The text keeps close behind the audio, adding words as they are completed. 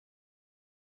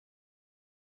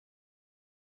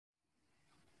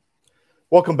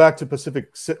Welcome back to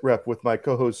Pacific SitRep with my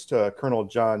co-host, Colonel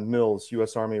John Mills,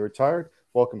 U.S. Army retired.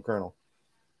 Welcome, Colonel.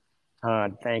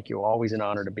 Thank you. Always an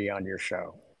honor to be on your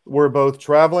show. We're both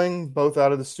traveling, both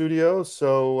out of the studio,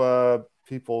 so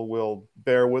people will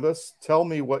bear with us. Tell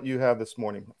me what you have this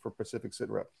morning for Pacific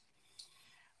SitRep.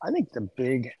 I think the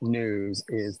big news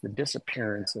is the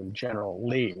disappearance of General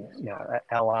Li,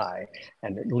 LI,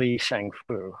 and Li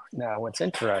Shangfu. Now, what's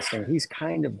interesting, he's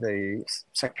kind of the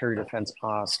Secretary of Defense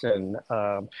Austin,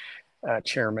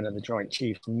 chairman of the Joint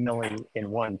Chiefs, Milley,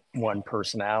 in one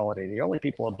personality. The only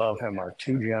people above him are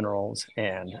two generals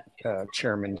and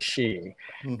Chairman Xi.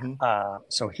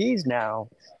 So he's now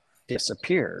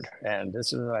disappeared. And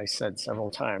this is what I said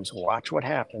several times. Watch what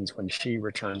happens when Xi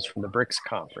returns from the BRICS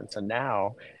conference. And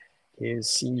now his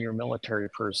senior military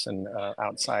person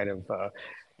outside of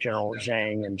General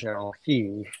Zhang and General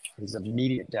He, his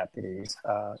immediate deputies,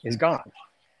 is gone.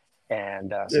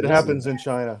 And it happens in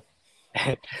China.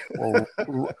 Well,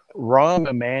 Rahm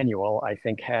Emanuel, I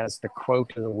think, has the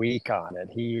quote of the week on it.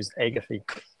 He used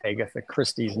Agatha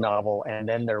Christie's novel, And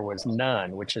Then There Was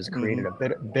None, which has created a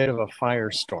bit of a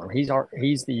firestorm.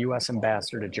 He's the U.S.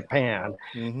 ambassador to Japan,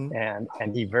 and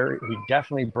he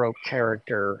definitely broke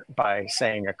character by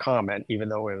saying a comment, even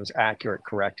though it was accurate,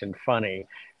 correct, and funny.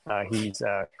 He's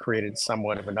created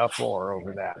somewhat of an uproar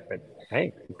over that. But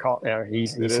hey,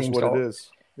 it is what it is.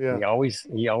 Yeah.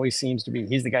 He always seems to be.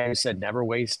 He's the guy who said never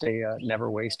waste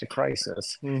a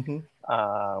crisis. And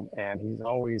he's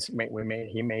always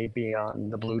he may be on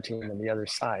the blue team and the other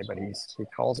side, but he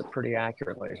calls it pretty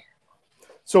accurately.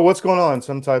 So what's going on?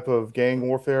 Some type of gang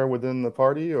warfare within the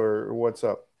party, or what's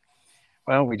up?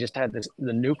 Well, we just had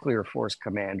the nuclear force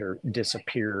commander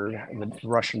disappeared. The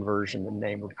Russian version, the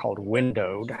name was called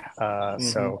Windowed.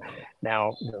 So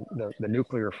now the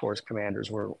nuclear force commanders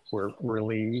were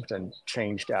relieved and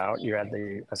changed out. You had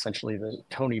essentially the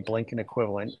Tony Blinken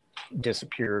equivalent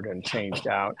disappeared and changed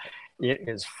out. It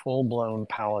is full-blown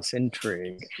palace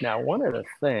intrigue. Now, one of the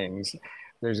things,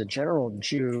 there's a General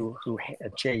Ju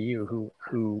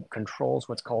who controls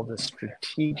what's called the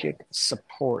Strategic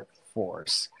Support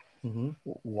Force.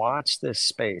 Watch this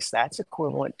space. That's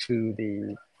equivalent to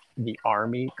the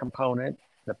Army component,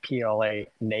 the PLA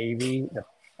Navy,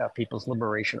 the People's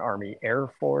Liberation Army Air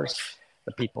Force,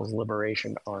 the People's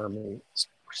Liberation Army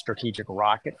Strategic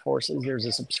Rocket Forces. There's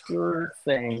this obscure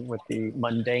thing with the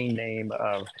mundane name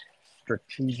of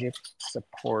Strategic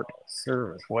Support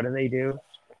Service. What do?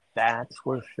 That's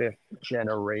where fifth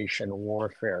generation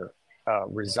warfare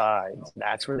resides.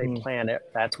 That's where they plan it.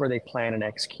 That's where they plan and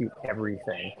execute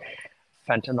everything.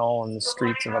 Fentanyl in the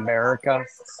streets of America.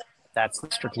 That's the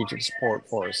Strategic Support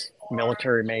Force.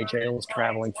 Military May jails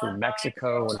traveling through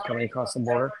Mexico and coming across the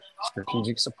border.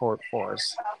 Strategic Support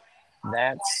Force.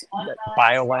 That's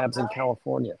biolabs in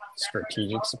California.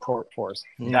 Strategic Support Force.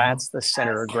 That's the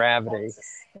center of gravity.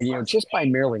 And, just by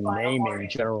merely naming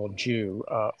General Ju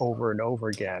over and over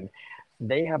again,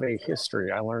 they have a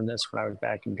history. I learned this when I was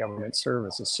back in government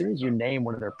service. As soon as you name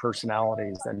one of their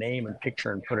personalities, the name and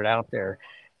picture, and put it out there,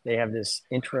 they have this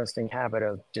interesting habit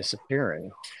of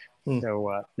disappearing.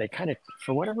 So they kind of,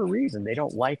 for whatever reason, they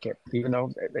don't like it, even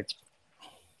though it's,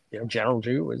 General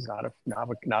Ju is not a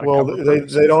well,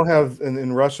 they don't have,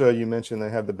 in Russia, you mentioned they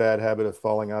have the bad habit of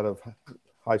falling out of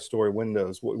high-story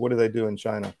windows. What do they do in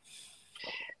China?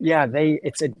 Yeah, they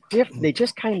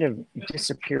just kind of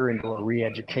disappear into a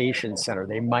re-education center.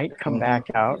 They might come back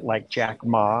out like Jack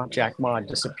Ma. Jack Ma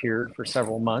disappeared for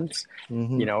several months,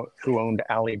 who owned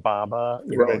Alibaba,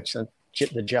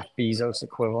 the Jeff Bezos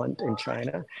equivalent in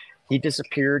China. He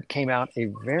disappeared, came out a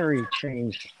very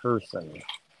changed person.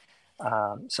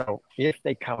 So if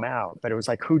they come out, but it was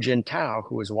like Hu Jintao,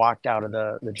 who was walked out of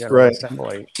the General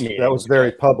Assembly meeting. That was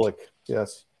very public,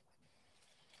 yes.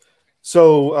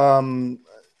 So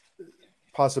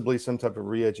possibly some type of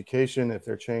re-education if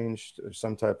they're changed, or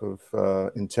some type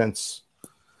of intense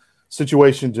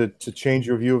situation to change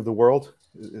your view of the world.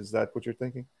 Is that what you're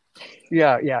thinking?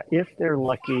 Yeah. If they're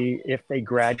lucky, if they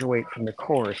graduate from the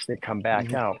course, they come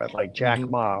back out. But like Jack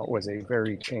Ma was a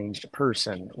very changed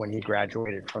person when he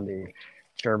graduated from the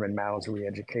German Mao's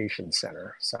Re-Education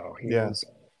Center. So he was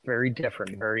very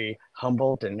different, very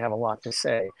humble, didn't have a lot to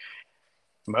say.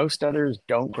 Most others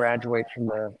don't graduate from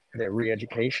the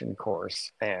re-education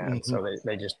course, and so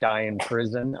they just die in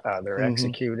prison. They're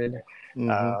executed,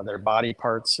 their body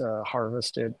parts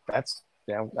harvested. That's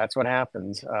what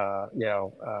happens.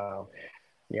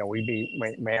 We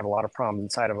may have a lot of problems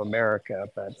inside of America,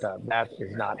 but that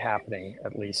is not happening,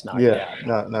 at least not yet.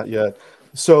 Not yet.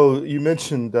 So you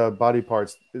mentioned body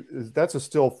parts. That's a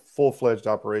still full-fledged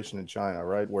operation in China,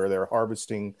 right? Where they're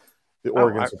harvesting the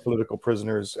organs of political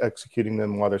prisoners, executing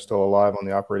them while they're still alive on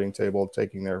the operating table,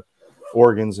 taking their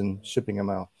organs and shipping them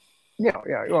out. Yeah.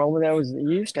 Well, you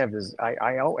used to have this.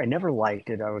 I never liked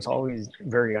it. I was always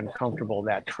very uncomfortable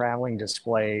that traveling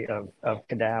display of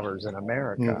cadavers in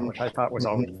America, which I thought was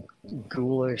always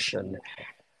ghoulish, and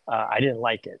I didn't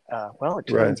like it. Well, it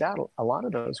turns out a lot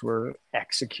of those were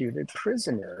executed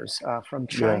prisoners from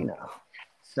China. Yeah.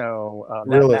 So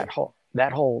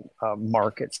that whole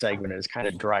market segment is kind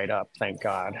of dried up. Thank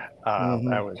God.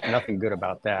 That was nothing good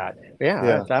about that. But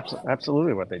yeah, that's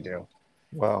absolutely what they do.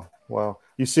 Wow.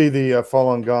 You see the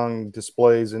Falun Gong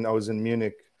displays, and I was in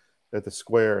Munich at the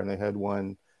square, and they had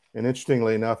one. And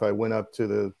interestingly enough, I went up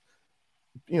to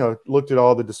looked at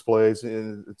all the displays,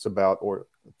 and it's about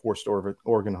forced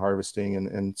organ harvesting.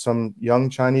 And some young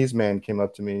Chinese man came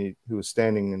up to me who was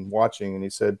standing and watching, and he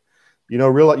said, you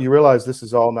realize this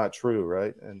is all not true,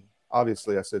 right? And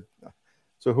obviously I said,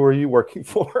 so who are you working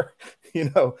for?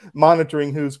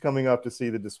 Monitoring who's coming up to see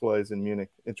the displays in Munich.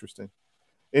 Interesting.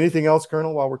 Anything else,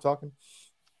 Colonel, while we're talking?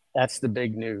 That's the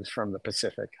big news from the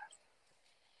Pacific.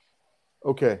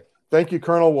 Okay. Thank you,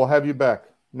 Colonel. We'll have you back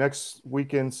next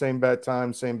weekend, same bat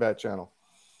time, same bat channel.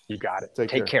 You got it.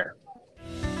 Take care.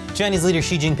 Chinese leader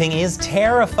Xi Jinping is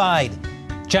terrified.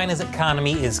 China's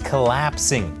economy is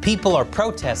collapsing. People are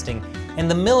protesting, and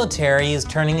the military is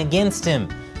turning against him.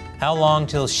 How long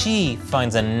till Xi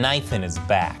finds a knife in his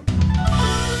back?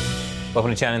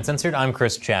 Welcome to China Uncensored. I'm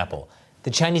Chris Chappell. The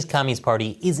Chinese Communist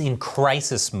Party is in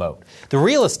crisis mode. The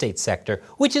real estate sector,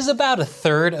 which is about a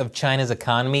third of China's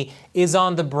economy, is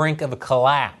on the brink of a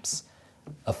collapse.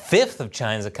 A fifth of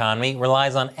China's economy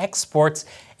relies on exports,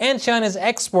 and China's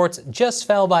exports just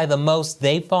fell by the most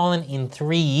they've fallen in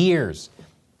 3 years.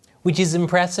 Which is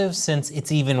impressive since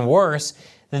it's even worse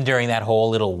than during that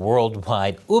whole little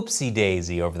worldwide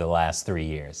oopsie-daisy over the last 3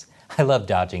 years. I love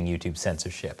dodging YouTube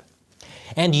censorship.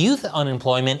 And youth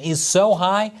unemployment is so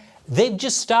high, they've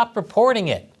just stopped reporting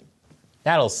it.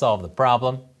 That'll solve the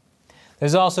problem.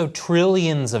 There's also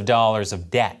trillions of dollars of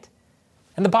debt.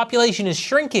 And the population is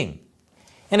shrinking.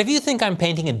 And if you think I'm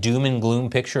painting a doom and gloom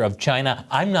picture of China,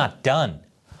 I'm not done.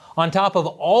 On top of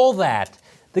all that,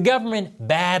 the government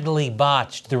badly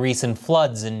botched the recent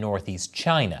floods in northeast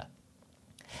China.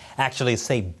 Actually, to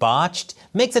say botched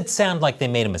makes it sound like they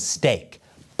made a mistake.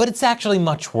 But it's actually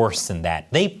much worse than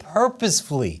that. They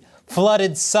purposefully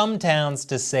flooded some towns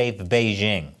to save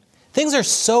Beijing. Things are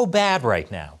so bad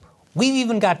right now. We've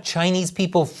even got Chinese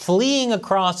people fleeing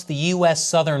across the U.S.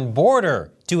 southern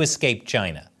border to escape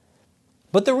China.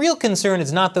 But the real concern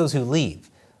is not those who leave,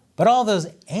 but all those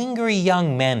angry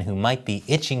young men who might be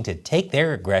itching to take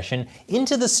their aggression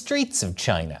into the streets of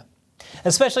China,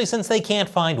 especially since they can't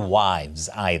find wives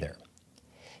either.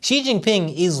 Xi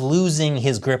Jinping is losing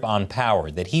his grip on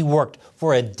power that he worked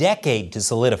for a decade to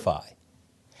solidify.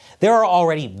 There are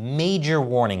already major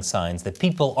warning signs that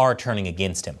people are turning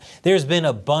against him. There's been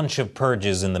a bunch of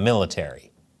purges in the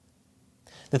military.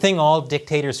 The thing all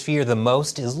dictators fear the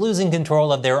most is losing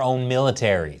control of their own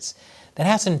militaries. That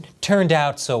hasn't turned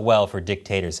out so well for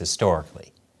dictators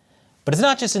historically. But it's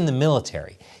not just in the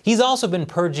military. He's also been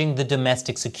purging the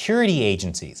domestic security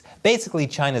agencies, basically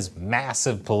China's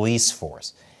massive police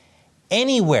force.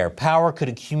 Anywhere power could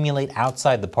accumulate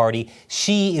outside the party,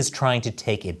 Xi is trying to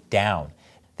take it down.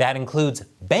 That includes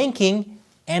banking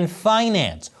and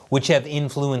finance, which have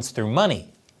influence through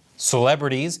money,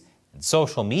 celebrities, and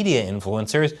social media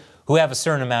influencers who have a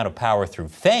certain amount of power through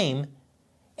fame,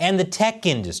 and the tech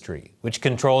industry, which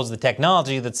controls the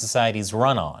technology that societies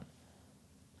run on.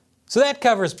 So that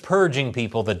covers purging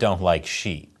people that don't like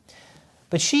Xi.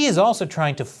 But Xi is also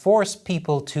trying to force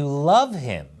people to love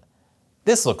him.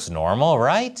 This looks normal,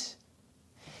 right?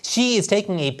 Xi is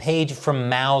taking a page from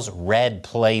Mao's Red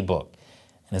Playbook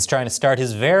and is trying to start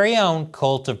his very own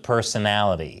cult of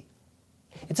personality.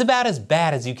 It's about as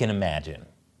bad as you can imagine.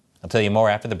 I'll tell you more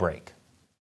after the break.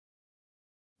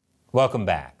 Welcome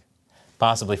back.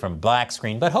 Possibly from a black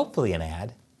screen, but hopefully an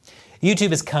ad.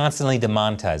 YouTube is constantly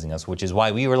demonetizing us, which is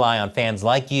why we rely on fans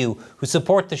like you who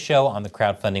support the show on the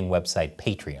crowdfunding website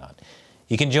Patreon.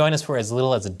 You can join us for as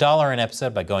little as $1 an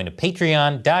episode by going to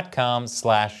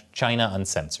patreon.com/China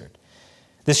Uncensored.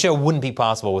 This show wouldn't be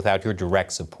possible without your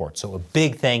direct support, so a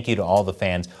big thank you to all the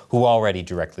fans who already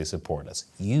directly support us.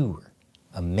 You're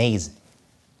amazing.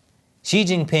 Xi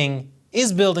Jinping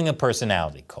is building a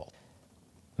personality cult.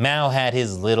 Mao had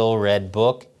his little red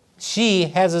book. Xi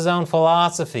has his own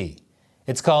philosophy.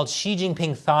 It's called Xi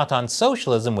Jinping Thought on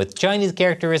Socialism with Chinese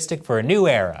Characteristic for a New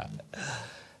Era.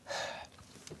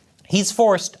 He's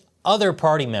forced other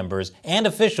party members and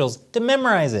officials to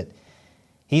memorize it.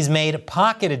 He's made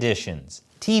pocket editions,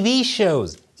 TV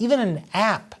shows, even an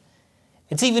app.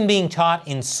 It's even being taught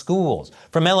in schools,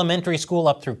 from elementary school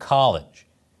up through college.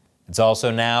 It's also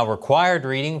now required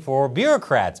reading for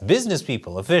bureaucrats, business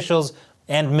people, officials,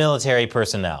 and military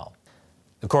personnel.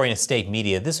 According to state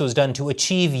media, this was done to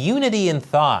achieve unity in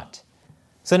thought.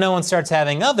 So no one starts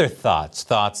having other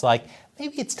thoughts like,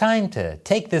 maybe it's time to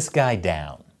take this guy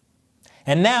down.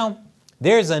 And now,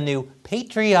 there's a new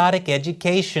patriotic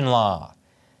education law.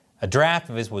 A draft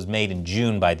of this was made in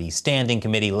June by the Standing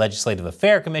Committee Legislative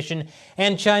Affairs Commission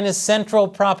and China's Central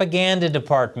Propaganda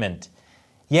Department.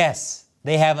 Yes,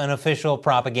 they have an official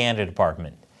propaganda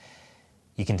department.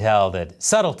 You can tell that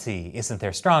subtlety isn't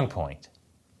their strong point.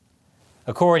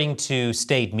 According to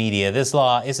state media, this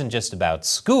law isn't just about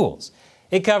schools.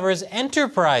 It covers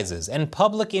enterprises and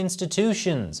public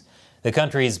institutions, the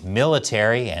country's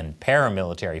military and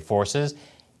paramilitary forces,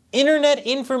 internet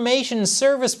information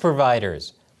service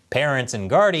providers, parents and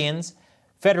guardians,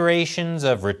 federations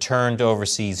of returned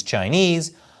overseas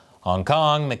Chinese, Hong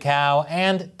Kong, Macau,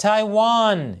 and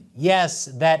Taiwan. Yes,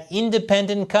 that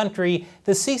independent country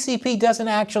the CCP doesn't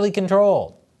actually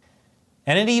control.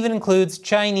 And it even includes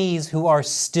Chinese who are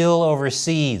still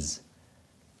overseas.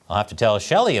 I'll have to tell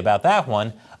Shelley about that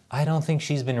one. I don't think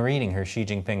she's been reading her Xi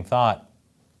Jinping thought.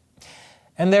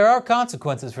 And there are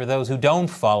consequences for those who don't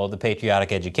follow the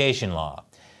patriotic education law.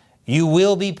 You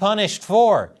will be punished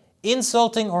for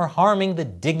insulting or harming the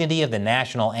dignity of the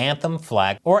national anthem,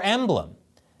 flag, or emblem,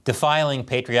 defiling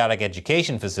patriotic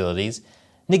education facilities,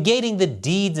 negating the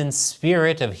deeds and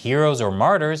spirit of heroes or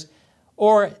martyrs,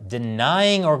 or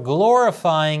denying or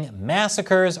glorifying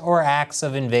massacres or acts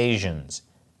of invasions.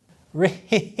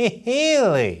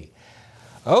 Really?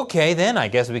 Okay, then I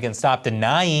guess we can stop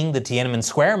denying the Tiananmen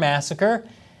Square massacre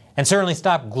and certainly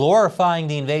stop glorifying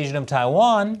the invasion of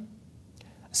Taiwan.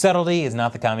 Subtlety is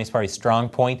not the Communist Party's strong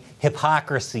point.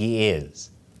 Hypocrisy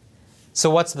is. So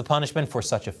what's the punishment for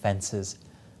such offenses?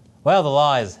 Well, the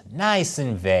law is nice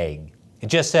and vague. It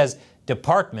just says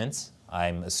departments,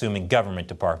 I'm assuming government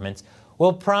departments,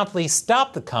 will promptly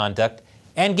stop the conduct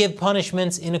and give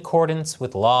punishments in accordance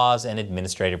with laws and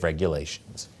administrative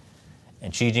regulations.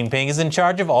 And Xi Jinping is in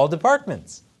charge of all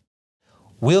departments.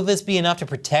 Will this be enough to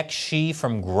protect Xi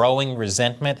from growing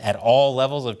resentment at all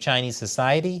levels of Chinese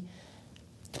society?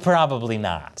 Probably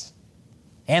not.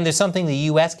 And there's something the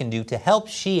U.S. can do to help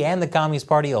Xi and the Communist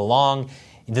Party along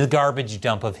into the garbage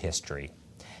dump of history.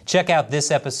 Check out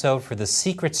this episode for the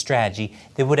secret strategy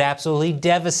that would absolutely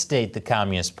devastate the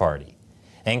Communist Party.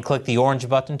 And click the orange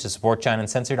button to support China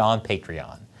Uncensored on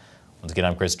Patreon. Once again,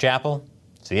 I'm Chris Chappell.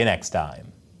 See you next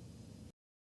time.